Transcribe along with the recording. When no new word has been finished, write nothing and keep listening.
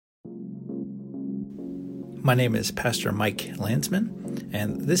My name is Pastor Mike Landsman,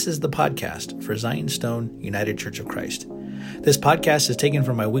 and this is the podcast for Zion Stone United Church of Christ. This podcast is taken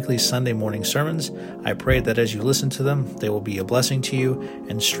from my weekly Sunday morning sermons. I pray that as you listen to them, they will be a blessing to you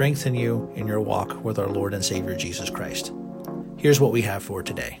and strengthen you in your walk with our Lord and Savior Jesus Christ. Here's what we have for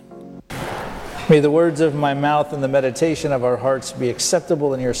today. May the words of my mouth and the meditation of our hearts be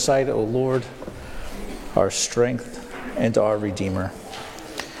acceptable in your sight, O Lord, our strength and our Redeemer.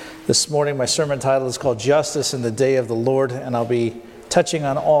 This morning, my sermon title is called Justice in the Day of the Lord, and I'll be touching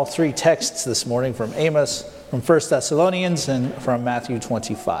on all three texts this morning from Amos, from 1 Thessalonians, and from Matthew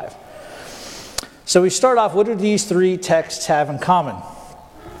 25. So we start off, what do these three texts have in common?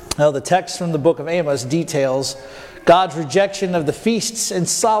 Well, the text from the book of Amos details God's rejection of the feasts and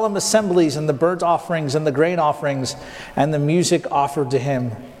solemn assemblies and the burnt offerings and the grain offerings and the music offered to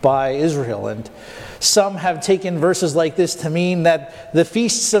him by Israel. And some have taken verses like this to mean that the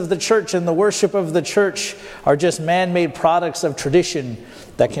feasts of the church and the worship of the church are just man-made products of tradition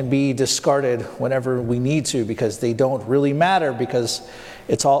that can be discarded whenever we need to because they don't really matter because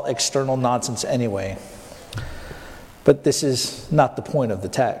it's all external nonsense anyway. But this is not the point of the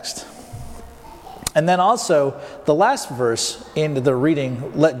text. And then also, the last verse in the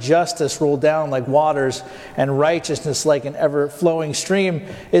reading, let justice roll down like waters and righteousness like an ever-flowing stream,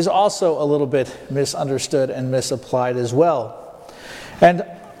 is also a little bit misunderstood and misapplied as well. And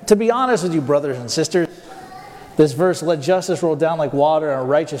to be honest with you, brothers and sisters, this verse, let justice roll down like water and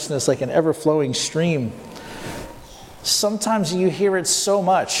righteousness like an ever-flowing stream, sometimes you hear it so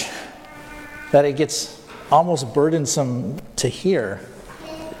much that it gets almost burdensome to hear.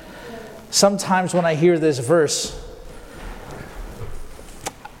 Sometimes when I hear this verse,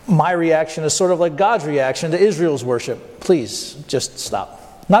 my reaction is sort of like God's reaction to Israel's worship. Please, just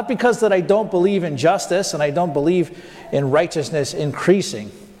stop. Not because that I don't believe in justice and I don't believe in righteousness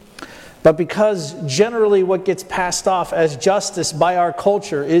increasing, but because generally what gets passed off as justice by our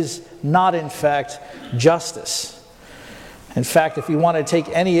culture is not in fact justice. In fact, if you want to take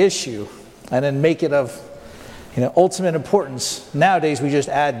any issue and then make it of ultimate importance, nowadays we just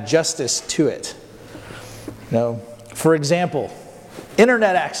add justice to it. For example,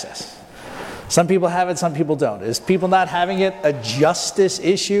 internet access. Some people have it, some people don't. Is people not having it a justice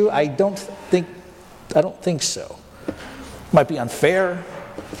issue? I don't think so. Might be unfair.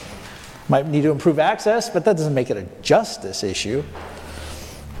 Might need to improve access, but that doesn't make it a justice issue.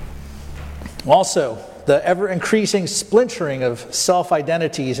 Also, the ever-increasing splintering of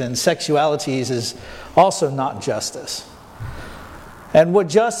self-identities and sexualities is also not justice. And what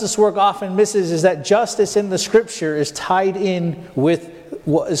justice work often misses is that justice in the Scripture is tied in with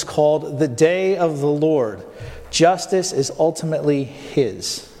what is called the day of the Lord. Justice is ultimately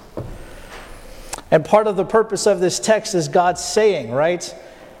His. And part of the purpose of this text is God saying, right,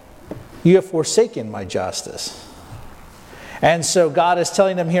 you have forsaken my justice. And so God is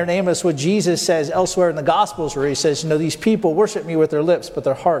telling them here in Amos what Jesus says elsewhere in the Gospels, where he says, these people worship me with their lips, but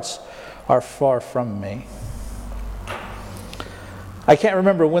their hearts are far from me. I can't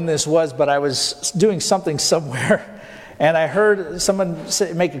remember when this was, but I was doing something somewhere, and I heard someone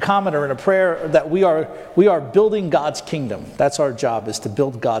make a comment or in a prayer that we are building God's kingdom. That's our job, is to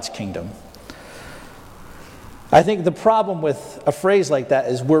build God's kingdom. I think the problem with a phrase like that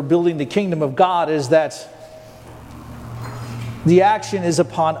is we're building the kingdom of God is that the action is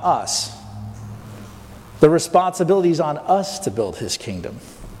upon us. The responsibility is on us to build His kingdom.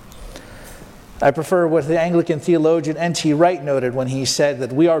 I prefer what the Anglican theologian N.T. Wright noted when he said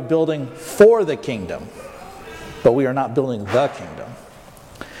that we are building for the kingdom, but we are not building the kingdom.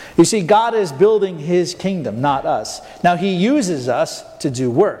 You see, God is building His kingdom, not us. Now, He uses us to do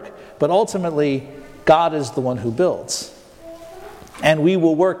work, but ultimately, God is the one who builds. And we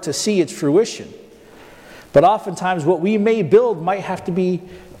will work to see its fruition. But oftentimes what we may build might have to be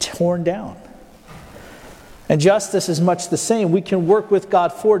torn down. And justice is much the same. We can work with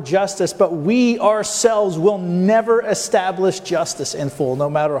God for justice, but we ourselves will never establish justice in full. No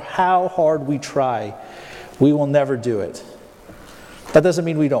matter how hard we try, we will never do it. That doesn't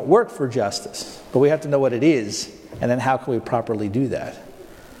mean we don't work for justice, but we have to know what it is, and then how can we properly do that.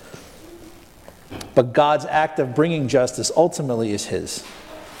 But God's act of bringing justice ultimately is His.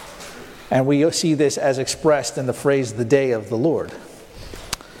 And we see this as expressed in the phrase, the day of the Lord.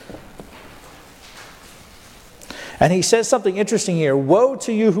 And he says something interesting here. Woe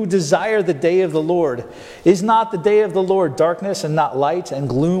to you who desire the day of the Lord. Is not the day of the Lord darkness and not light and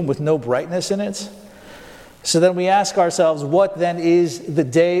gloom with no brightness in it? So then we ask ourselves, what then is the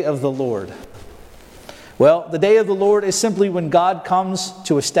day of the Lord? Well, the day of the Lord is simply when God comes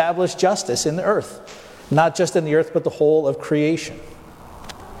to establish justice in the earth. Not just in the earth, but the whole of creation.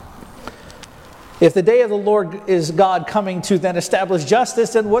 If the day of the Lord is God coming to then establish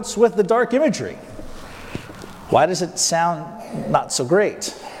justice, then what's with the dark imagery? Why does it sound not so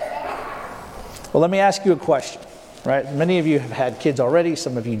great? Well, let me ask you a question, right? Many of you have had kids already.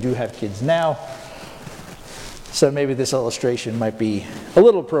 Some of you do have kids now. So maybe this illustration might be a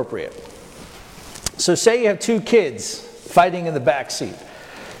little appropriate. So say you have two kids fighting in the back seat.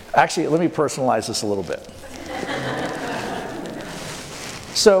 Actually, let me personalize this a little bit.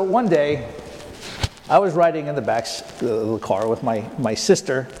 So one day, I was riding in the back of the car with my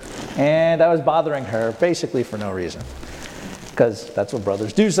sister, and I was bothering her basically for no reason, because that's what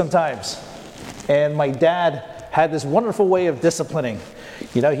brothers do sometimes. And my dad had this wonderful way of disciplining.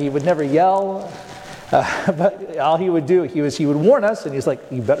 You know, he would never yell, but all he would do, he would warn us, and he's like,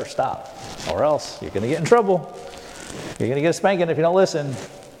 you better stop, or else you're going to get in trouble. You're going to get a spanking if you don't listen.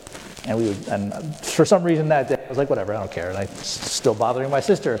 And for some reason that day, I was like, whatever, I don't care. And I'm still bothering my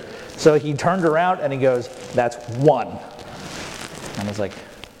sister. So he turned around and he goes, that's one. And I was like,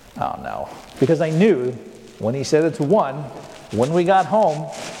 oh no. Because I knew when he said it's one, when we got home,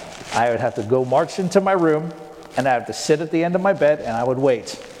 I would have to go march into my room and I have to sit at the end of my bed and I would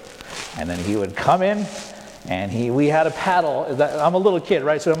wait. And then he would come in and we had a paddle. I'm a little kid,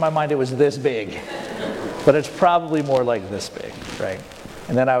 right? So in my mind it was this big. But it's probably more like this big, right?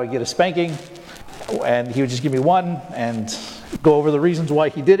 And then I would get a spanking, and he would just give me one and go over the reasons why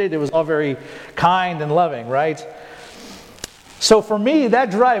he did it. It was all very kind and loving, right? So for me,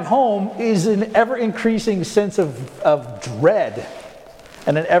 that drive home is an ever-increasing sense of dread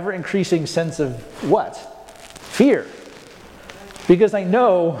and an ever-increasing sense of what? Fear. Because I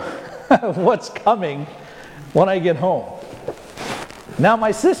know what's coming when I get home. Now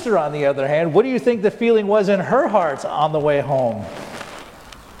my sister, on the other hand, what do you think the feeling was in her heart on the way home?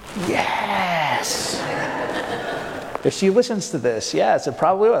 Yes. If she listens to this, yes, it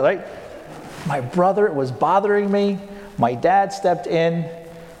probably was, right? My brother was bothering me. My dad stepped in,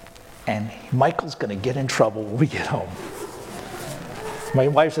 and Michael's going to get in trouble when we get home. My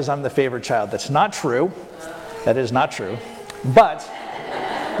wife says I'm the favorite child. That's not true. That is not true. But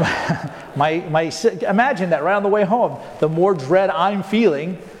imagine that right on the way home. The more dread I'm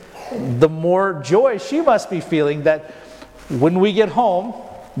feeling, the more joy she must be feeling that when we get home,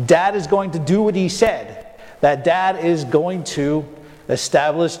 Dad is going to do what he said. That Dad is going to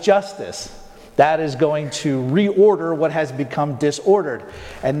establish justice. Dad is going to reorder what has become disordered.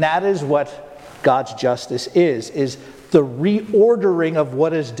 And that is what God's justice is the reordering of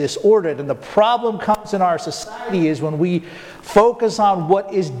what is disordered. And the problem comes in our society is when we focus on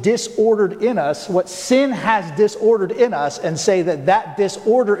what is disordered in us, what sin has disordered in us, and say that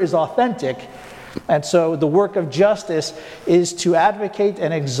disorder is authentic. And so the work of justice is to advocate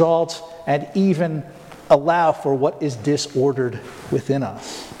and exalt and even allow for what is disordered within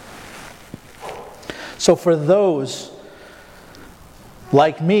us. So for those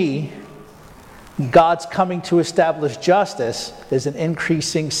like me, God's coming to establish justice is an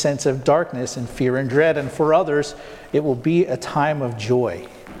increasing sense of darkness and fear and dread. And for others, it will be a time of joy.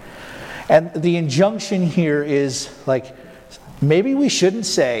 And the injunction here is like, maybe we shouldn't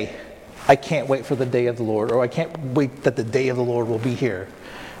say, I can't wait for the day of the Lord, or I can't wait that the day of the Lord will be here.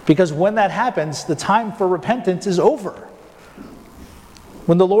 Because when that happens, the time for repentance is over.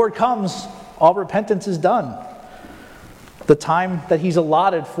 When the Lord comes, all repentance is done. The time that He's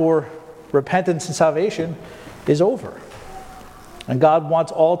allotted for repentance and salvation is over. And God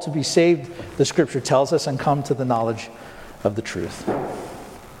wants all to be saved, the Scripture tells us, and come to the knowledge of the truth.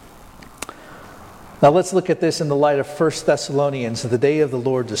 Now let's look at this in the light of 1 Thessalonians, the day of the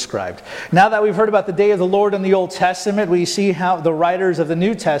Lord described. Now that we've heard about the day of the Lord in the Old Testament, we see how the writers of the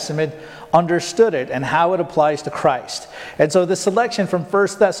New Testament understood it and how it applies to Christ. And so the selection from 1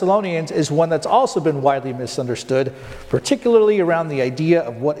 Thessalonians is one that's also been widely misunderstood, particularly around the idea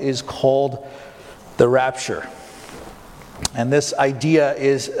of what is called the rapture. And this idea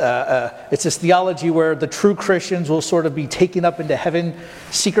is, it's this theology where the true Christians will sort of be taken up into heaven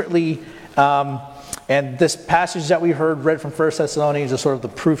secretly. And this passage that we heard read from 1 Thessalonians is sort of the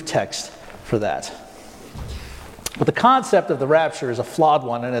proof text for that. But the concept of the rapture is a flawed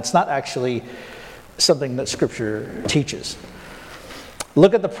one, and it's not actually something that Scripture teaches.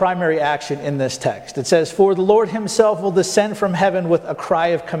 Look at the primary action in this text. It says, for the Lord Himself will descend from heaven with a cry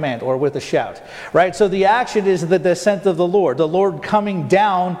of command, or with a shout. Right? So the action is the descent of the Lord coming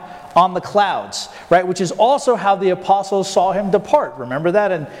down on the clouds, right? Which is also how the apostles saw Him depart. Remember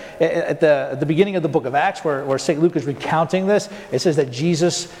that? And at the beginning of the book of Acts, where St. Luke is recounting this, it says that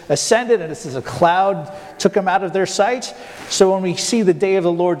Jesus ascended, and it says a cloud took Him out of their sight. So when we see the day of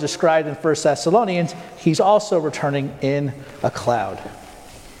the Lord described in 1 Thessalonians, He's also returning in a cloud.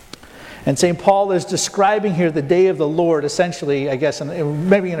 And St. Paul is describing here the day of the Lord, essentially, I guess,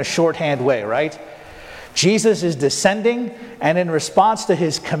 maybe in a shorthand way, right? Jesus is descending, and in response to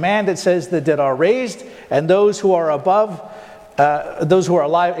his command, it says the dead are raised, and those who are alive,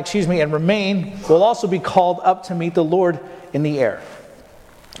 and remain will also be called up to meet the Lord in the air.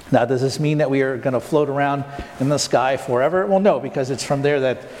 Now, does this mean that we are going to float around in the sky forever? Well, no, because it's from there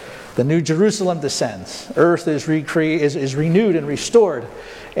that the New Jerusalem descends. Earth is renewed and restored,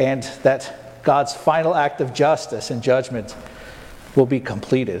 and that God's final act of justice and judgment will be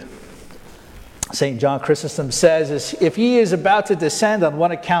completed. St. John Chrysostom says, if he is about to descend, on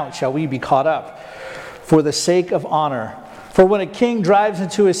one account shall we be caught up, for the sake of honor. For when a king drives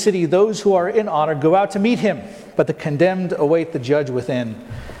into a city, those who are in honor go out to meet him, but the condemned await the judge within.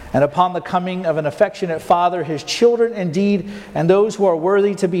 And upon the coming of an affectionate father, his children indeed, and those who are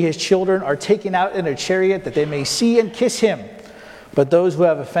worthy to be his children, are taken out in a chariot that they may see and kiss him. But those who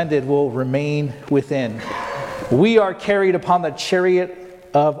have offended will remain within. We are carried upon the chariot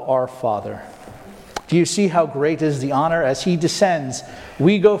of our Father. Do you see how great is the honor? As he descends,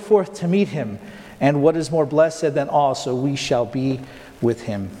 we go forth to meet him. And what is more blessed than all, so we shall be with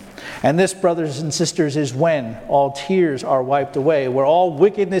him. And this, brothers and sisters, is when all tears are wiped away, where all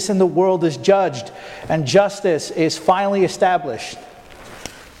wickedness in the world is judged, and justice is finally established.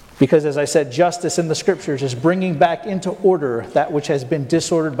 Because, as I said, justice in the Scriptures is bringing back into order that which has been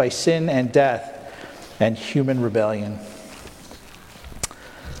disordered by sin and death and human rebellion.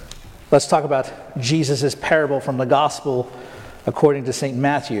 Let's talk about Jesus' parable from the Gospel according to St.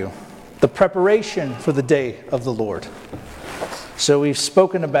 Matthew. The preparation for the day of the Lord. So we've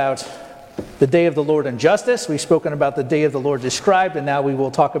spoken about the day of the Lord and justice. We've spoken about the day of the Lord described, and now we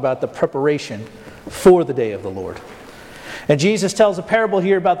will talk about the preparation for the day of the Lord. And Jesus tells a parable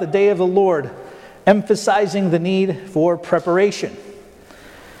here about the day of the Lord, emphasizing the need for preparation.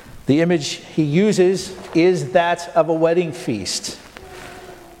 The image he uses is that of a wedding feast.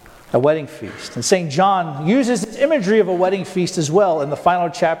 A wedding feast. And St. John uses this imagery of a wedding feast as well in the final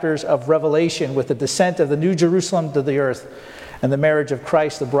chapters of Revelation, with the descent of the New Jerusalem to the earth and the marriage of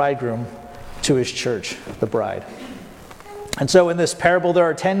Christ, the bridegroom, to his church, the bride. And so in this parable, there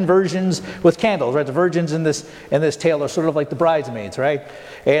are 10 virgins with candles, right? The virgins in this tale are sort of like the bridesmaids, right?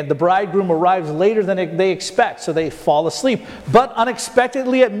 And the bridegroom arrives later than they expect, so they fall asleep. But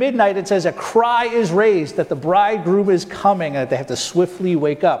unexpectedly at midnight, it says a cry is raised that the bridegroom is coming, and that they have to swiftly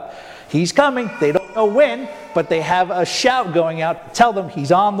wake up. He's coming. They don't know when, but they have a shout going out to tell them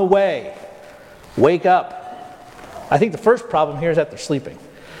he's on the way. Wake up. I think the first problem here is that they're sleeping.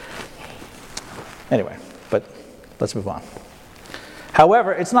 Anyway, but let's move on.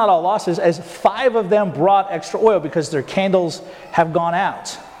 However, it's not all losses, as 5 of them brought extra oil because their candles have gone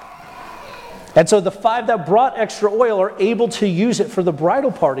out. And so the 5 that brought extra oil are able to use it for the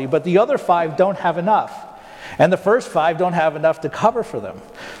bridal party, but the other 5 don't have enough. And the first 5 don't have enough to cover for them.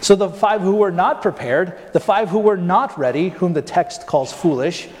 So the 5 who were not prepared, the 5 who were not ready, whom the text calls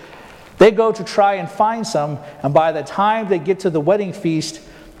foolish, they go to try and find some, and by the time they get to the wedding feast,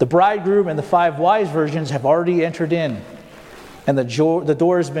 the bridegroom and the 5 wise virgins have already entered in. And the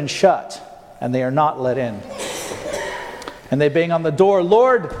door has been shut, and they are not let in. And they bang on the door,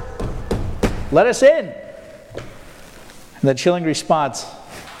 "Lord, let us in." And the chilling response,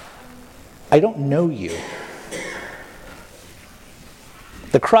 "I don't know you."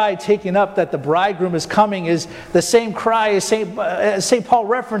 The cry taken up that the bridegroom is coming is the same cry as St. Paul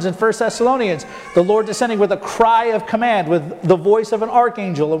referenced in 1 Thessalonians. The Lord descending with a cry of command, with the voice of an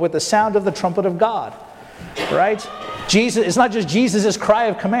archangel, and with the sound of the trumpet of God. Right? It's not just Jesus' cry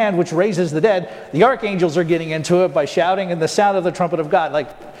of command which raises the dead. The archangels are getting into it by shouting, and the sound of the trumpet of God, like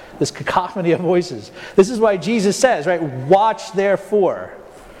this cacophony of voices. This is why Jesus says, right, watch therefore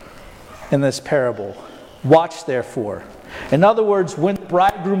in this parable. Watch therefore. In other words, when the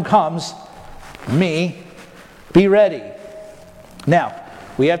bridegroom comes, be ready. Now,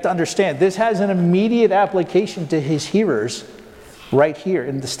 we have to understand, this has an immediate application to his hearers right here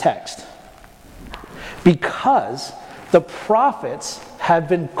in this text. Because the prophets have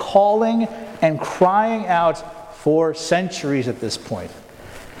been calling and crying out for centuries at this point.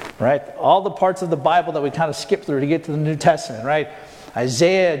 Right? All the parts of the Bible that we kind of skip through to get to the New Testament, right?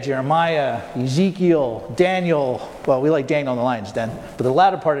 Isaiah, Jeremiah, Ezekiel, Daniel. Well, we like Daniel in the lion's den, but the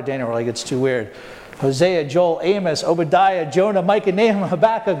latter part of Daniel, we're like, it's too weird. Hosea, Joel, Amos, Obadiah, Jonah, Micah, Nahum,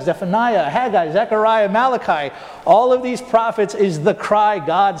 Habakkuk, Zephaniah, Haggai, Zechariah, Malachi. All of these prophets is the cry,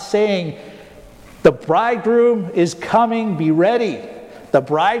 God saying, the bridegroom is coming, be ready. The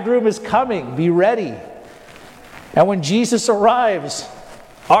bridegroom is coming, be ready. And when Jesus arrives,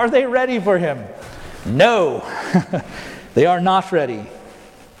 are they ready for him? No, they are not ready.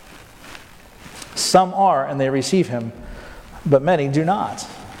 Some are, and they receive him, but many do not.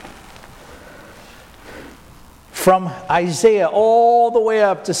 From Isaiah all the way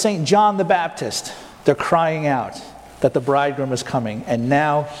up to St. John the Baptist, they're crying out that the bridegroom is coming, and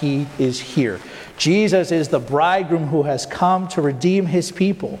now he is here. Jesus is the bridegroom who has come to redeem his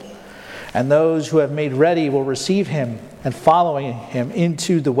people, and those who have made ready will receive him and following him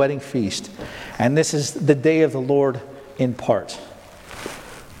into the wedding feast. And this is the day of the Lord in part.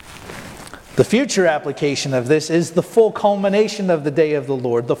 The future application of this is the full culmination of the day of the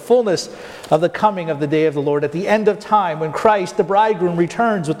Lord, the fullness of the coming of the day of the Lord at the end of time, when Christ, the bridegroom,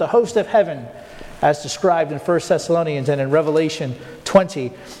 returns with the host of heaven, as described in 1 Thessalonians and in Revelation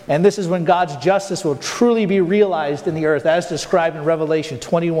 20. And this is when God's justice will truly be realized in the earth, as described in Revelation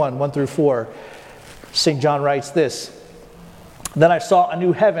 21, 1 through 4. St. John writes this: "Then I saw a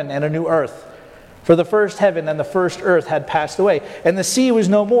new heaven and a new earth. For the first heaven and the first earth had passed away, and the sea was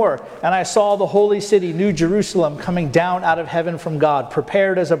no more. And I saw the holy city, New Jerusalem, coming down out of heaven from God,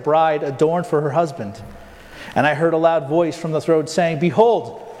 prepared as a bride adorned for her husband. And I heard a loud voice from the throne saying,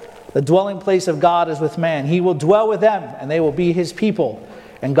 'Behold, the dwelling place of God is with man. He will dwell with them, and they will be his people,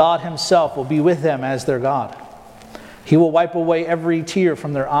 and God himself will be with them as their God. He will wipe away every tear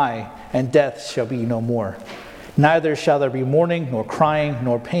from their eye, and death shall be no more. Neither shall there be mourning, nor crying,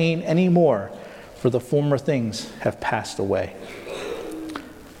 nor pain any more, for the former things have passed away.'"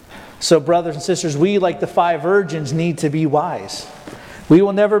 So, brothers and sisters, we, like the 5 virgins, need to be wise. We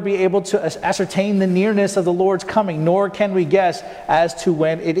will never be able to ascertain the nearness of the Lord's coming, nor can we guess as to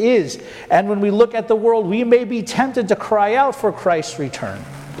when it is. And when we look at the world, we may be tempted to cry out for Christ's return.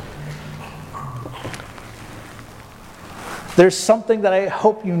 There's something that I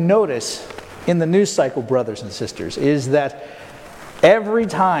hope you notice in the news cycle, brothers and sisters, is that every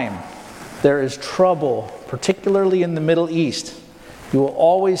time there is trouble, particularly in the Middle East, you will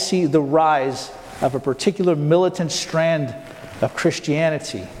always see the rise of a particular militant strand of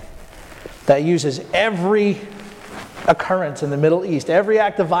Christianity that uses every occurrence in the Middle East, every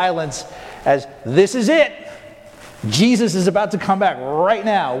act of violence, as this is it. Jesus is about to come back right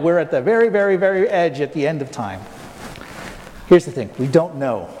now. We're at the very, very, very edge at the end of time. Here's the thing. We don't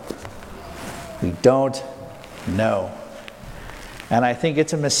know. We don't know. And I think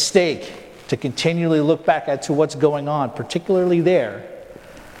it's a mistake to continually look back at to what's going on, particularly there,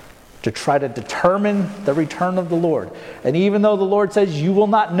 to try to determine the return of the Lord. And even though the Lord says you will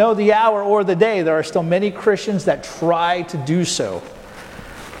not know the hour or the day, there are still many Christians that try to do so.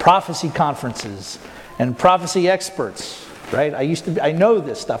 Prophecy conferences and prophecy experts, right? I know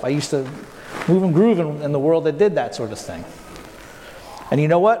this stuff. I used to move and groove in the world that did that sort of thing. And you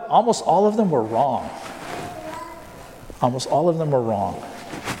know what? Almost all of them were wrong. Almost all of them were wrong.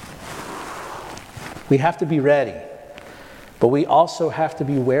 We have to be ready. But we also have to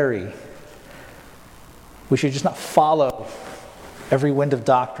be wary. We should just not follow every wind of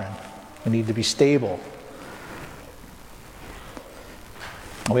doctrine. We need to be stable.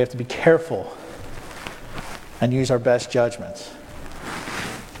 And we have to be careful and use our best judgments.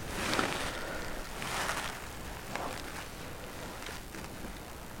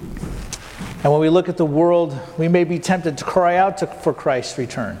 And when we look at the world, we may be tempted to cry out for Christ's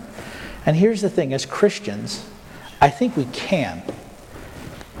return. And here's the thing, as Christians, I think we can,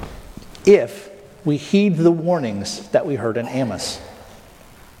 if we heed the warnings that we heard in Amos.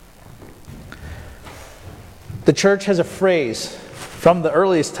 The church has a phrase from the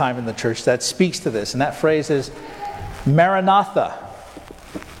earliest time in the church that speaks to this, and that phrase is Maranatha.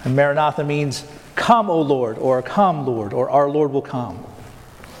 And Maranatha means, "Come, O Lord," or "Come, Lord," or "Our Lord will come."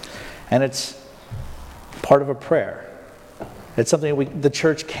 And it's part of a prayer. It's something the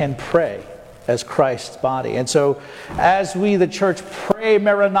church can pray as Christ's body. And so as we, the church, pray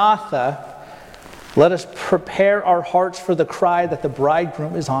Maranatha, let us prepare our hearts for the cry that the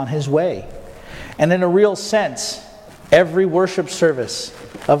bridegroom is on his way. And in a real sense, every worship service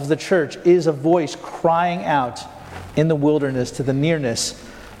of the church is a voice crying out in the wilderness to the nearness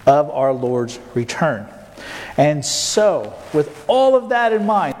of our Lord's return. And so, with all of that in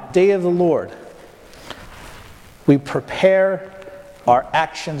mind, day of the Lord, we prepare our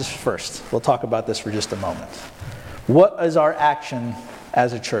actions first. We'll talk about this for just a moment. What is our action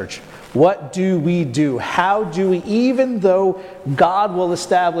as a church? What do we do? How do we, even though God will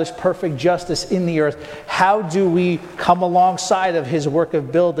establish perfect justice in the earth, how do we come alongside of his work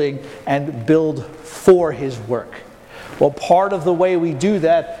of building and build for his work? Well, part of the way we do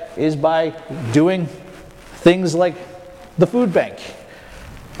that is by doing things like the food bank.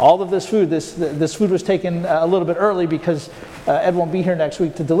 All of this food, this food was taken a little bit early because Ed won't be here next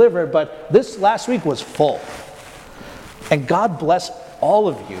week to deliver it, but this last week was full. And God bless all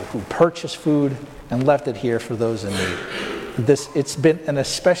of you who purchased food and left it here for those in need. It's been an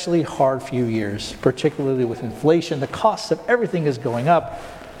especially hard few years, particularly with inflation. The cost of everything is going up.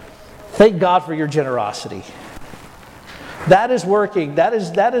 Thank God for your generosity. That is working. That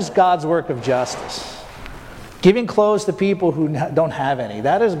is God's work of justice. Giving clothes to people who don't have any.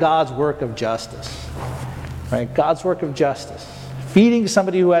 That is God's work of justice. Right? God's work of justice. Feeding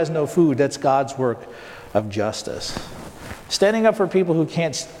somebody who has no food, that's God's work of justice. Standing up for people who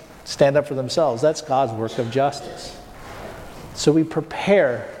can't stand up for themselves, that's God's work of justice. So we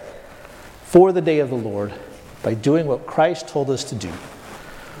prepare for the day of the Lord by doing what Christ told us to do.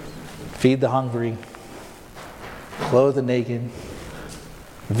 Feed the hungry, clothe the naked,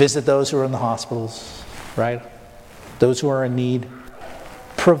 visit those who are in the hospitals, right? Those who are in need,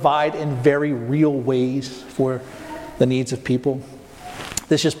 provide in very real ways for the needs of people.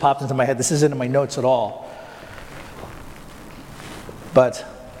 This just popped into my head. This isn't in my notes at all. But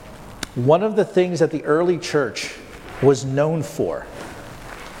one of the things that the early church was known for,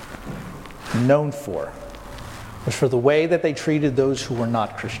 was for the way that they treated those who were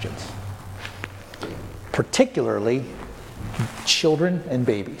not Christians. Particularly children and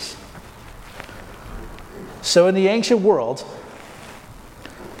babies. So in the ancient world,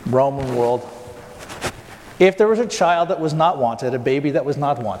 Roman world, if there was a child that was not wanted, a baby that was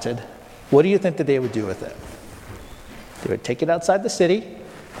not wanted, what do you think that they would do with it? They would take it outside the city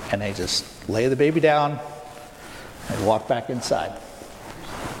and they just lay the baby down and walk back inside.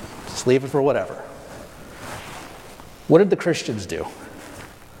 Just leave it for whatever. What did the Christians do?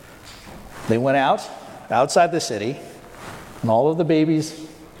 They went outside the city, and all of the babies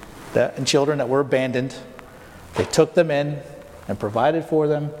and children that were abandoned, they took them in and provided for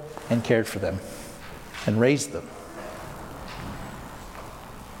them and cared for them and raised them.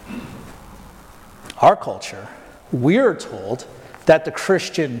 Our culture, we're told that the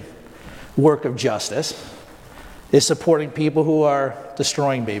Christian work of justice is supporting people who are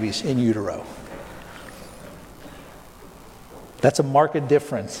destroying babies in utero. That's a marked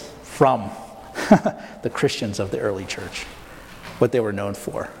difference from the Christians of the early church, what they were known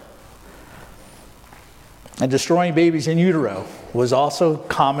for. And destroying babies in utero was also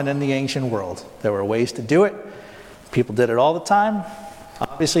common in the ancient world. There were ways to do it. People did it all the time.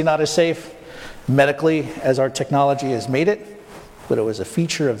 Obviously not as safe medically as our technology has made it, but it was a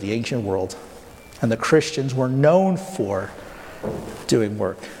feature of the ancient world. And the Christians were known for doing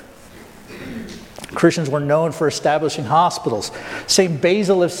work. Christians were known for establishing hospitals. St.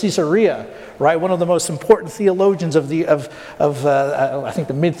 Basil of Caesarea, right, one of the most important theologians of I think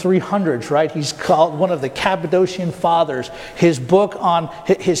the mid-300s, right? He's called one of the Cappadocian Fathers. His book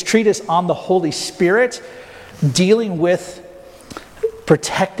his treatise on the Holy Spirit, dealing with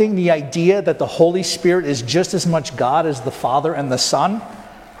protecting the idea that the Holy Spirit is just as much God as the Father and the Son.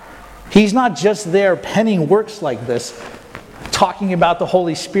 He's not just there penning works like this, talking about the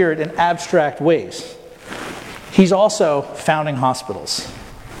Holy Spirit in abstract ways. He's also founding hospitals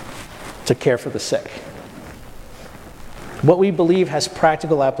to care for the sick. What we believe has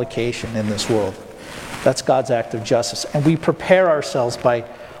practical application in this world. That's God's act of justice. And we prepare ourselves by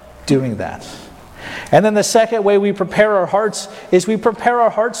doing that. And then the second way we prepare our hearts is we prepare our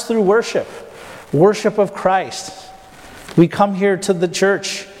hearts through worship. Worship of Christ. We come here to the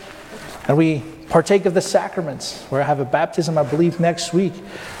church and we partake of the sacraments. We're going to have a baptism, I believe, next week.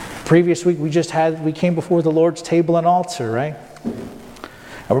 Previous week we came before the Lord's table and altar, right?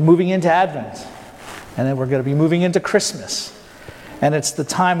 And we're moving into Advent. And then we're going to be moving into Christmas. And it's the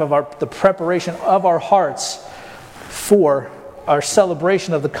time of the preparation of our hearts for our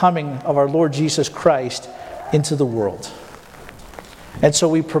celebration of the coming of our Lord Jesus Christ into the world. And so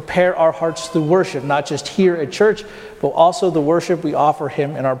we prepare our hearts through worship, not just here at church, but also the worship we offer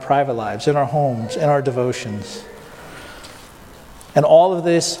Him in our private lives, in our homes, in our devotions. And all of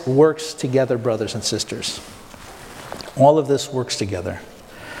this works together, brothers and sisters. All of this works together.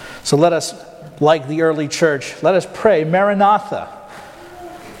 So let us, like the early church, let us pray, Maranatha.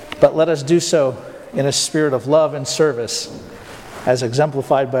 But let us do so in a spirit of love and service, as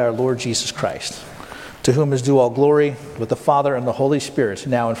exemplified by our Lord Jesus Christ, to whom is due all glory with the Father and the Holy Spirit,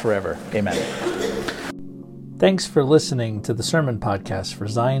 now and forever. Amen. Thanks for listening to the Sermon Podcast for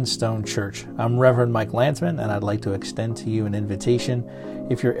Zion Stone Church. I'm Reverend Mike Landsman, and I'd like to extend to you an invitation,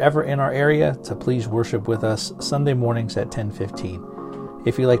 if you're ever in our area, to please worship with us Sunday mornings at 10:15.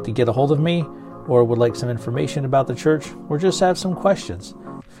 If you'd like to get a hold of me, or would like some information about the church, or just have some questions,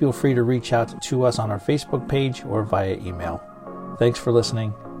 feel free to reach out to us on our Facebook page or via email. Thanks for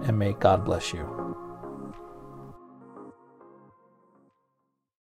listening, and may God bless you.